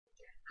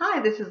Hi,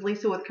 this is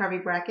Lisa with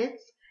Curvy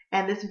Brackets,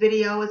 and this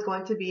video is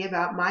going to be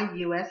about my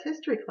U.S.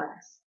 history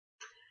class.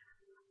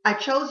 I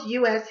chose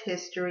U.S.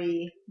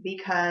 history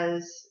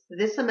because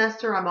this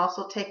semester I'm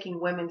also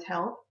taking women's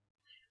health.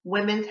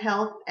 Women's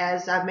health,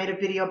 as I've made a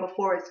video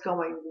before, it's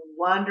going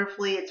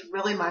wonderfully. It's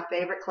really my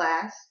favorite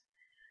class.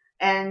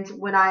 And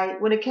when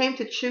it came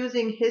to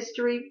choosing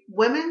history,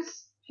 women's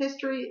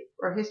history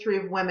or history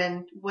of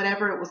women,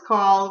 whatever it was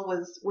called,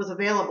 was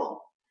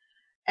available,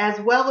 as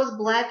well as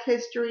Black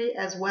history,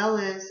 as well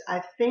as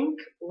I think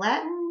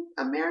Latin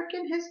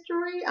American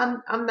history.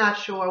 I'm not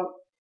sure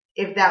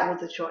if that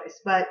was a choice,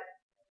 but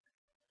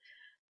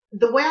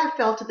the way I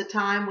felt at the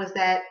time was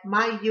that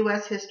my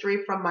U.S.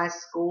 history from my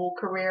school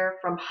career,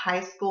 from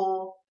high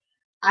school,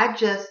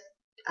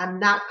 I'm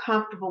not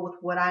comfortable with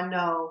what I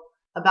know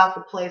about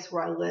the place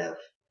where I live.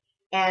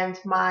 And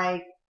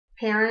my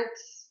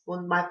parents,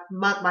 well,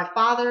 my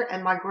father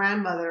and my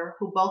grandmother,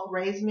 who both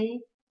raised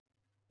me,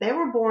 they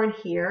were born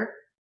here.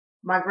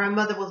 My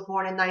grandmother was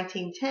born in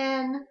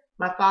 1910.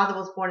 My father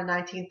was born in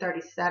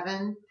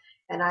 1937.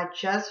 And I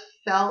just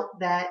felt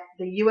that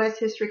the U.S.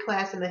 history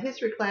class and the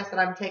history class that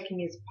I'm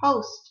taking is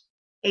post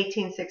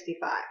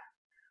 1865.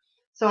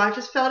 So I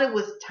just felt it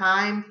was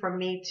time for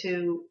me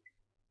to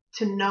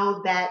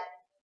know that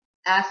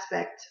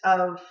aspect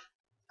of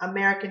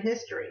American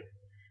history.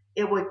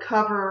 It would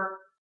cover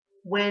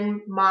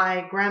when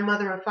my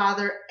grandmother and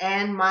father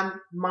and my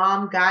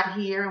mom got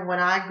here and when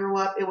I grew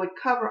up. It would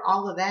cover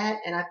all of that,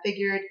 and I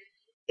figured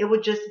it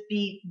would just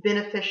be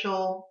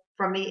beneficial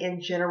for me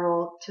in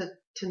general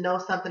to know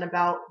something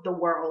about the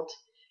world.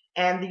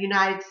 And the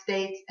United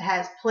States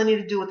has plenty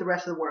to do with the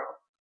rest of the world.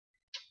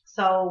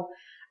 So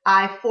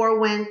I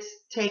forewent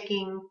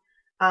taking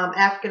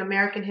African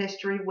American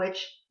history,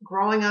 which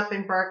growing up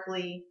in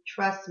Berkeley,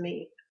 trust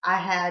me, I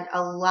had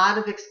a lot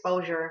of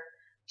exposure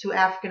to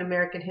African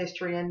American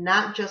history, and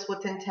not just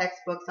what's in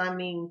textbooks. I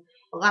mean,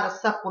 a lot of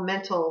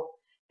supplemental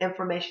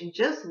information.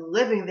 Just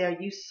living there,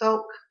 you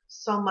soak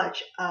so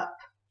much up.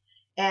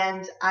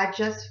 And I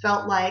just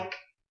felt like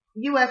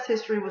U.S.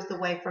 history was the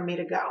way for me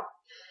to go.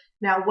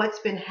 Now, what's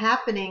been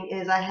happening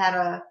is I had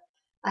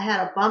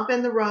a bump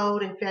in the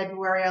road in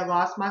February. I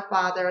lost my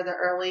father the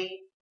early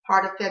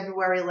part of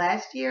February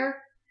last year,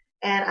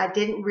 and I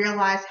didn't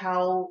realize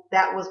how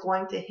that was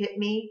going to hit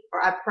me,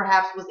 or I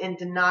perhaps was in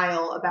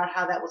denial about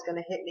how that was going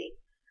to hit me.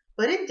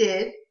 But it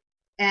did,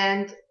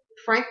 and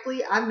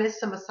frankly, I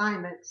missed some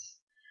assignments.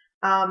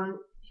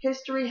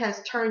 History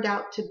has turned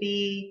out to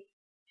be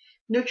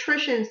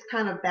nutrition's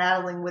kind of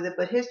battling with it,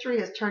 but history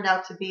has turned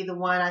out to be the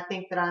one I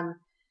think that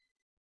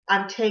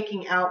I'm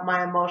taking out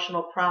my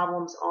emotional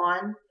problems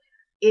on.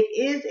 It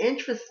is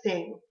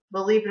interesting,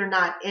 believe it or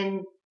not.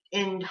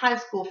 In high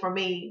school, for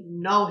me,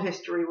 no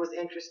history was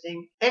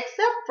interesting,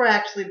 except for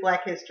actually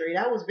Black history.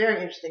 That was very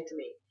interesting to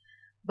me.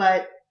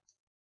 But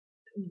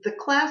the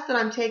class that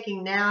I'm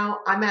taking now,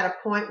 I'm at a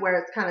point where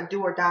it's kind of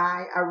do or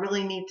die. I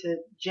really need to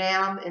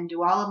jam and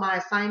do all of my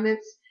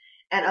assignments.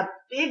 And a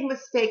big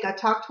mistake, I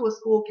talked to a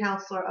school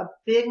counselor, a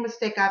big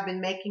mistake I've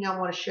been making, I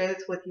want to share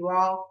this with you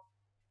all,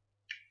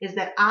 is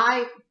that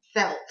I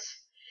felt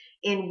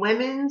in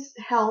women's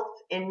health,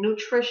 in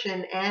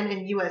nutrition, and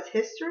in U.S.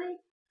 history,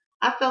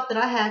 I felt that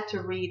I had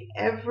to read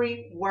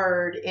every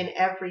word in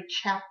every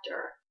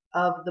chapter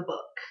of the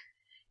book.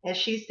 And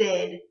she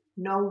said,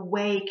 no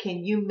way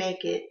can you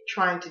make it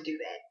trying to do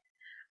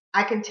that.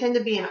 I can tend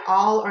to be an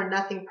all or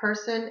nothing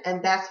person,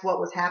 and that's what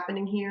was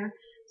happening here.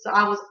 So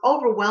I was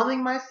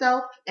overwhelming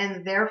myself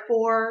and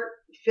therefore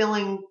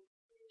feeling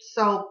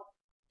so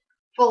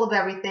full of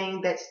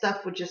everything that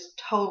stuff would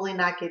just totally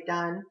not get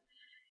done.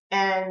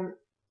 And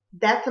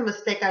that's a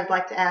mistake I'd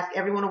like to ask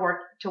everyone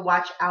to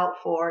watch out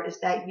for, is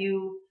that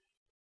you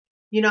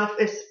know,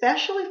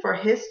 especially for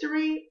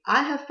history,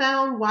 I have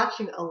found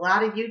watching a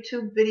lot of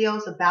YouTube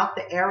videos about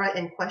the era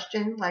in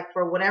question, like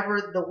for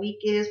whatever the week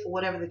is, for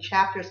whatever the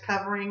chapter is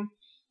covering.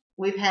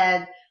 We've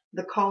had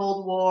the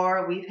Cold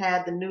War, we've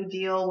had the New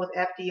Deal with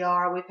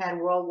FDR, we've had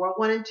World War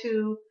I and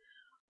II.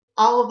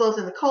 All of those,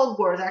 in the Cold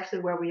War is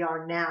actually where we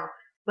are now.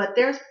 But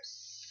there's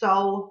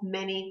so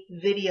many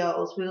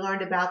videos. We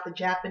learned about the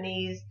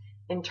Japanese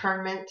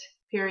internment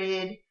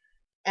period,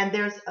 and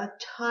there's a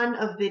ton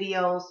of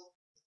videos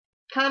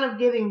kind of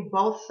giving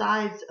both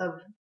sides of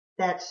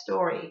that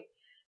story.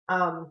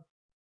 And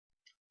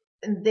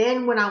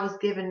then when I was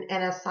given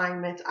an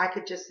assignment, I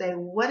could just say,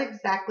 what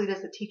exactly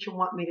does the teacher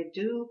want me to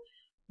do?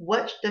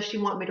 What does she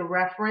want me to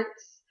reference?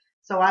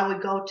 So I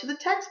would go to the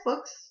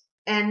textbooks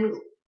and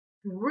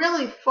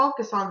really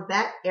focus on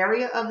that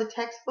area of the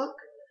textbook.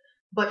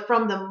 But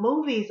from the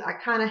movies, I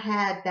kind of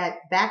had that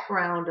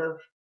background of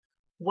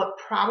what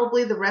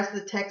probably the rest of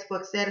the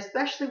textbook said,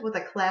 especially with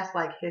a class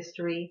like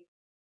history.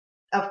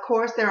 Of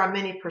course, there are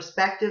many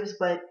perspectives,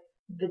 but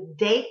the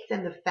dates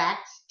and the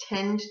facts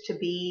tend to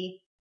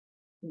be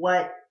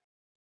what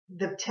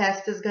the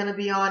test is going to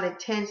be on.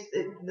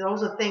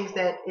 Those are things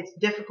that it's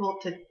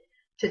difficult to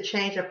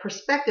change. A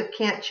perspective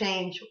can't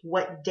change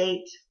what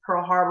date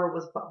Pearl Harbor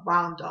was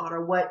bombed on,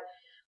 or what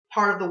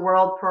part of the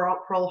world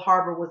Pearl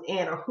Harbor was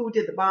in, or who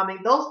did the bombing.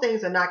 Those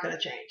things are not going to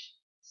change.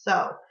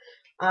 So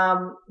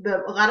a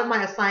lot of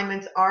my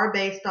assignments are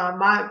based on,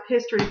 my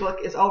history book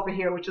is over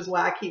here, which is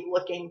why I keep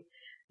looking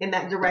in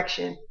that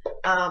direction.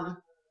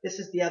 This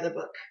is the other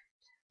book.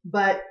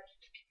 But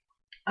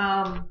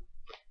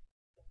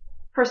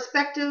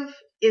perspective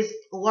is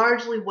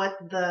largely what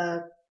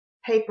the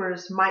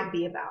papers might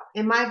be about.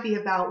 It might be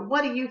about,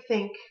 what do you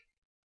think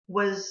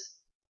was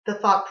the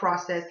thought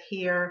process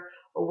here,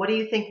 or what do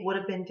you think would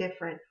have been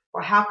different,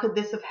 or how could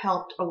this have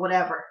helped, or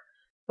whatever.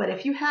 But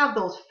if you have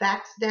those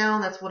facts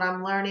down, that's what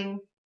I'm learning,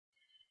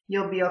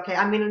 you'll be okay.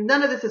 I mean,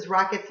 none of this is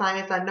rocket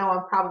science. I know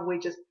I'm probably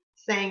just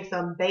saying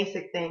some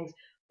basic things,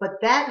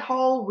 but that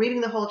whole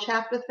reading the whole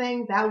chapter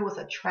thing, that was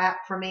a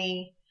trap for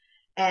me.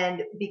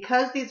 And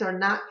because these are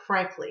not,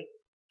 frankly,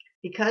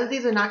 because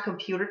these are not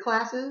computer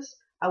classes,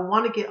 I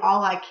want to get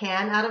all I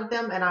can out of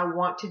them, and I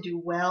want to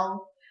do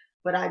well,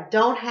 but I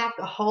don't have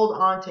to hold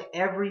on to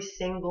every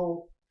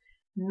single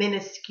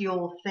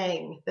minuscule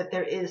thing that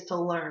there is to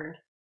learn.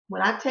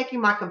 When I'm taking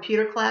my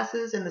computer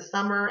classes in the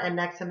summer and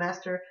next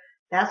semester,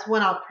 that's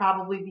when I'll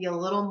probably be a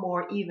little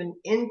more even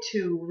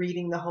into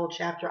reading the whole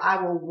chapter.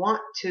 I will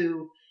want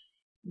to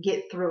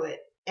get through it,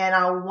 and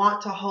I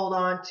want to hold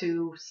on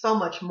to so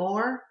much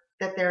more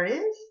that there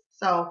is.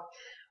 So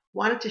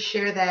wanted to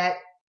share that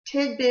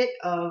tidbit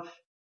of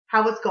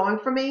how it's going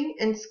for me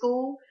in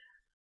school.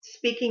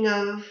 Speaking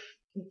of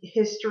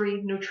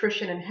history,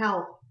 nutrition, and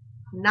health,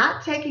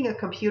 not taking a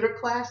computer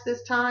class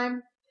this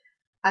time,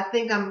 I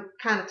think I'm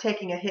kind of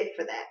taking a hit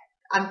for that.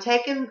 I'm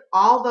taking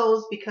all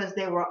those because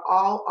they were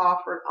all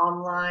offered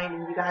online,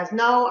 and you guys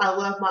know I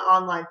love my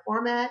online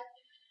format.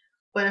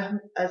 But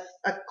a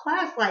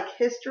class like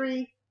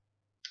history,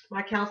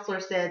 my counselor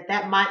said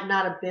that might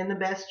not have been the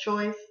best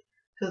choice,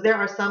 because there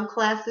are some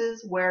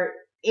classes where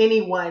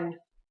anyone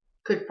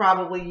could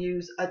probably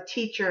use a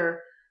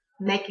teacher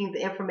making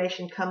the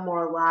information come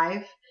more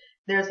alive.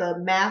 There's a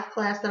math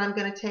class that I'm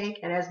going to take,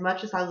 and as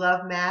much as I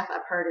love math,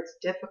 I've heard it's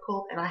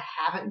difficult, and I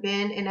haven't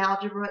been in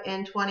algebra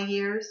in 20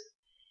 years.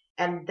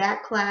 And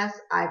that class,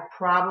 I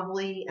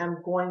probably am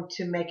going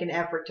to make an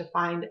effort to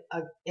find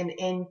an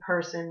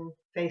in-person,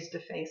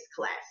 face-to-face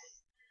class.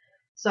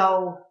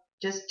 So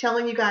just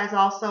telling you guys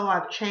also,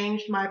 I've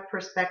changed my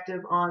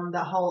perspective on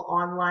the whole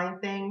online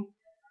thing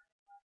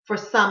for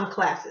some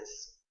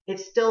classes.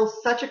 It's still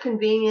such a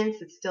convenience.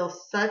 It's still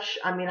such,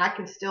 I mean,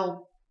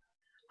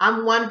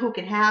 I'm one who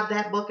can have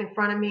that book in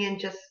front of me and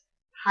just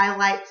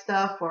highlight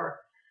stuff or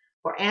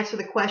answer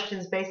the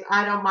questions based.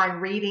 I don't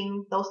mind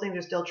reading. Those things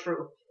are still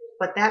true.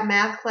 But that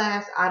math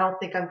class, I don't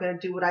think I'm going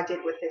to do what I did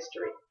with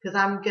history, because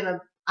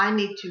I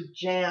need to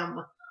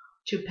jam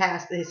to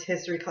pass this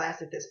history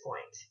class at this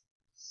point.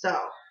 So,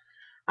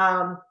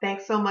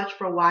 thanks so much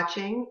for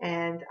watching,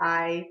 and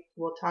I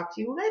will talk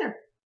to you later.